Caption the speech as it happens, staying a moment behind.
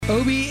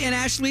Obi and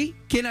Ashley,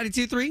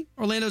 K92.3,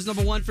 Orlando's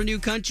number one for new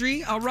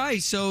country. All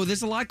right, so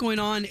there's a lot going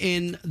on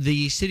in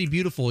the city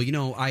beautiful. You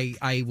know,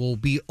 I will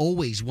be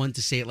always one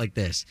to say it like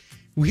this.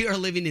 We are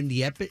living in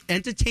the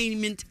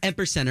entertainment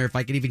epicenter, if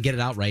I can even get it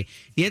out right.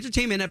 The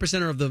entertainment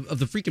epicenter of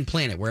the freaking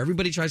planet, where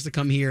everybody tries to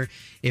come here.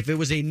 If it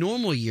was a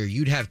normal year,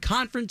 you'd have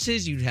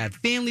conferences, you'd have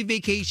family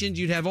vacations,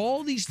 you'd have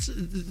all these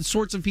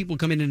sorts of people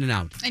coming in and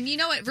out. And you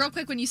know what, real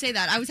quick, when you say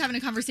that, I was having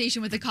a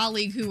conversation with a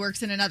colleague who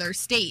works in another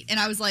state, and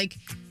I was like,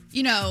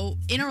 you know,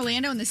 in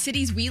Orlando and the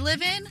cities we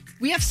live in,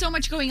 we have so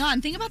much going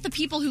on. Think about the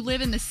people who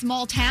live in the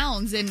small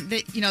towns, and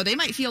that, you know, they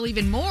might feel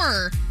even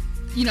more,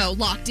 you know,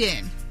 locked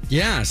in.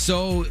 Yeah,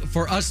 so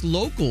for us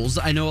locals,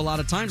 I know a lot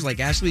of times, like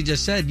Ashley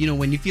just said, you know,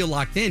 when you feel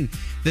locked in,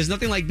 there's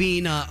nothing like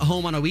being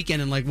home on a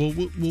weekend and like, well,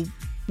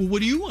 what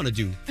do you want to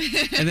do?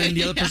 And then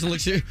the other person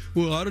looks at you,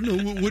 well, I don't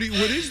know, what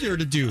is there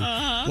to do?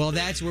 Uh-huh. Well,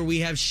 that's where we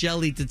have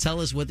Shelley to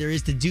tell us what there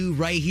is to do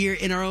right here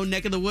in our own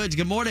neck of the woods.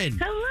 Good morning.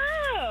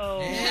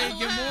 Hello. Hey,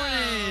 good morning.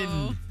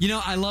 You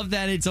know, I love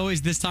that it's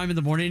always this time in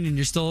the morning and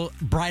you're still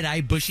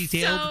bright-eyed,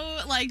 bushy-tailed.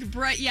 So, like,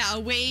 bright, yeah,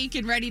 awake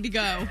and ready to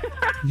go. Well,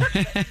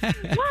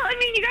 I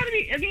mean, you got to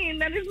be, I mean,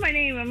 that is my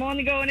name. I'm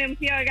only going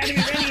MCO. I got to be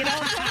ready at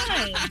all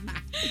times.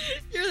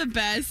 You're the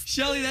best.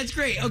 Shelley, that's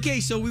great. Okay,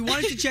 so we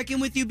wanted to check in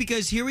with you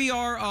because here we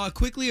are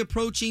quickly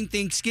approaching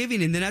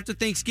Thanksgiving. And then after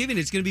Thanksgiving,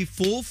 it's going to be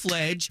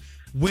full-fledged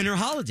winter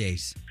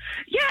holidays.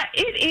 Yeah,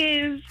 it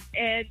is.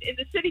 And in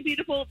the City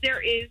Beautiful,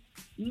 there is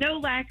no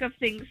lack of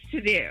things to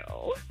do.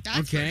 That's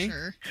okay. For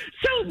sure.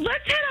 So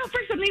let's head out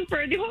for something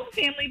for the whole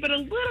family, but a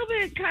little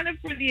bit kind of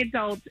for the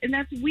adults, and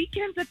that's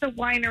weekends at the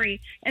winery,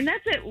 and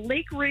that's at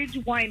Lake Ridge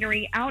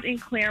Winery out in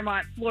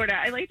Claremont, Florida.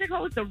 I like to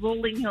call it the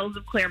rolling hills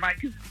of Claremont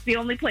because it's the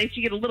only place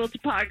you get a little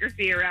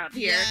topography around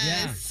here.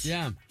 Yes.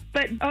 Yeah.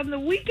 But on the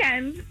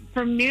weekends,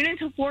 from noon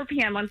until 4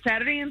 p.m. on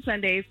Saturday and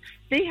Sundays,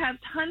 they have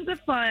tons of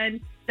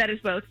fun. That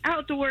is both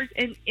outdoors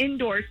and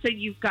indoors. So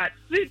you've got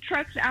food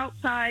trucks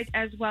outside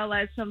as well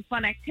as some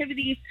fun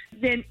activities.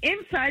 Then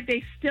inside,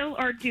 they still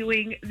are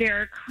doing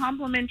their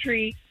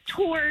complimentary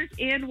tours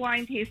and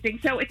wine tasting.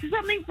 So it's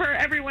something for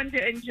everyone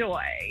to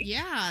enjoy.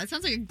 Yeah, it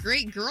sounds like a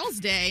great girls'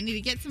 day. I need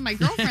to get some of my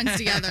girlfriends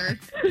together.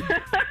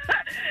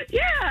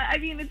 Yeah, I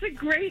mean, it's a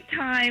great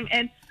time.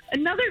 And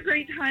another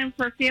great time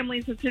for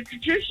families, it's a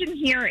tradition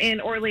here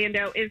in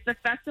Orlando, is the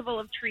Festival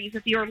of Trees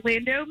at the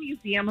Orlando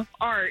Museum of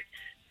Art.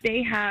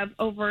 They have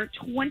over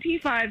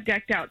 25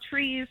 decked out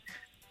trees.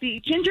 The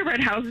gingerbread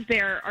houses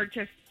there are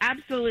just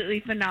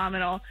absolutely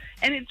phenomenal.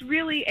 And it's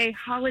really a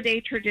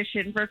holiday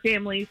tradition for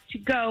families to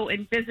go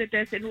and visit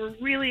this. And we're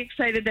really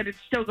excited that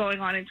it's still going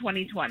on in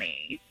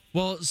 2020.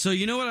 Well, so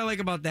you know what I like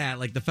about that,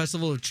 like the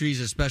Festival of Trees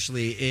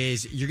especially,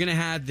 is you're going to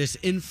have this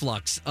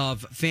influx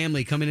of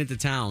family coming into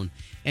town.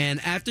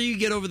 And after you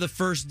get over the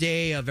first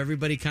day of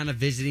everybody kind of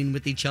visiting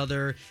with each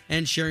other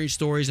and sharing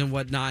stories and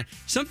whatnot,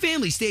 some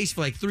family stays for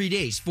like 3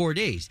 days, 4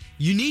 days.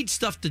 You need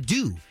stuff to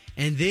do.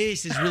 And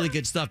this is really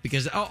good stuff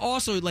because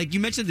also, like you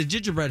mentioned, the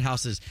gingerbread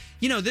houses,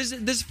 you know,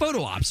 there's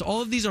photo ops.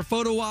 All of these are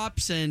photo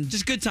ops and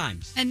just good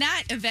times. And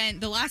that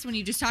event, the last one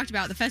you just talked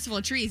about, the Festival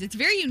of Trees, it's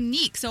very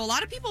unique. So a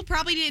lot of people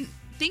probably didn't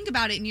think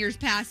about it in years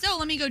past. Oh,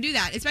 let me go do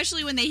that,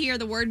 especially when they hear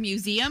the word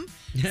museum.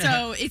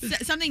 So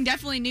it's something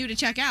definitely new to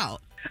check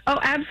out. Oh,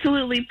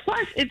 absolutely.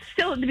 Plus, it's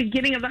still at the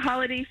beginning of the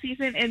holiday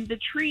season, and the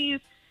trees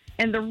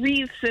and the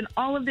wreaths and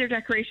all of their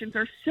decorations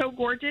are so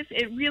gorgeous.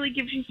 It really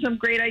gives you some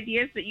great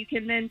ideas that you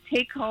can then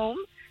take home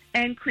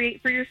and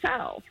create for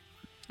yourself.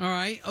 All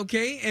right.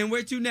 Okay. And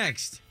where to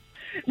next?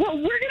 Well,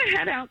 we're going to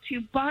head out to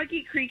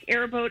Boggy Creek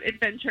Airboat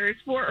Adventures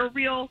for a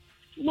real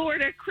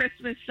Florida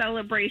Christmas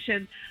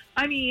celebration.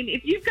 I mean,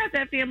 if you've got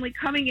that family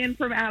coming in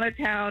from out of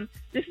town,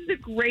 this is a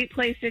great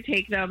place to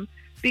take them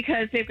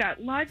because they've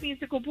got live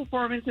musical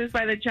performances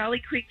by the Jolly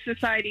Creek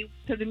Society.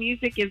 So the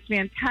music is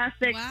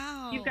fantastic.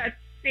 Wow. You've got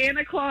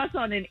Santa Claus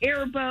on an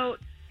airboat,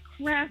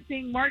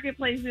 crafting,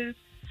 marketplaces,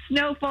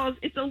 snowfalls.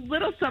 It's a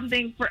little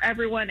something for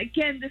everyone.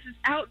 Again, this is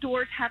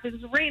outdoors,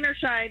 happens rain or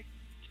shine.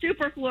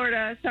 Super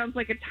Florida. Sounds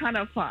like a ton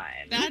of fun.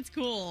 That's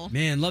cool.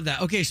 Man, love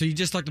that. Okay, so you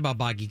just talked about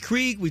Boggy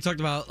Creek. We talked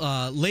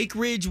about Lake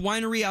Ridge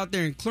Winery out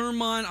there in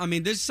Claremont. I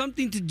mean, there's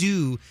something to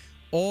do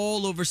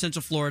all over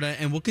Central Florida,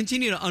 and we'll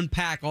continue to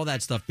unpack all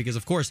that stuff because,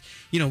 of course,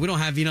 you know, we don't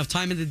have enough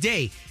time in the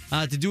day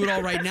to do it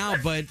all right now.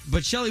 But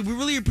Shelley, we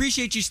really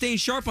appreciate you staying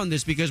sharp on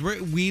this because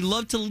we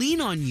love to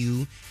lean on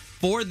you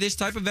for this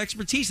type of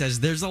expertise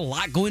as there's a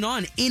lot going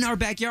on in our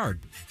backyard.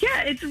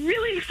 Yeah, it's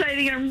really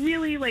exciting. I'm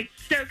really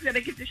stoked that I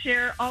get to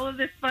share all of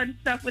this fun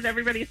stuff with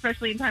everybody,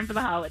 especially in time for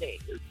the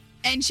holidays.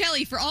 And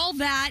Shelley, for all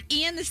that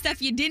and the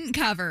stuff you didn't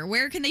cover,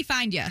 where can they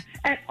find you?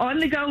 At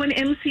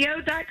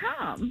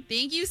onthegoandmco.com.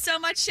 Thank you so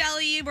much,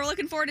 Shelley. We're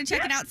looking forward to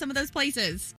checking out some of those places.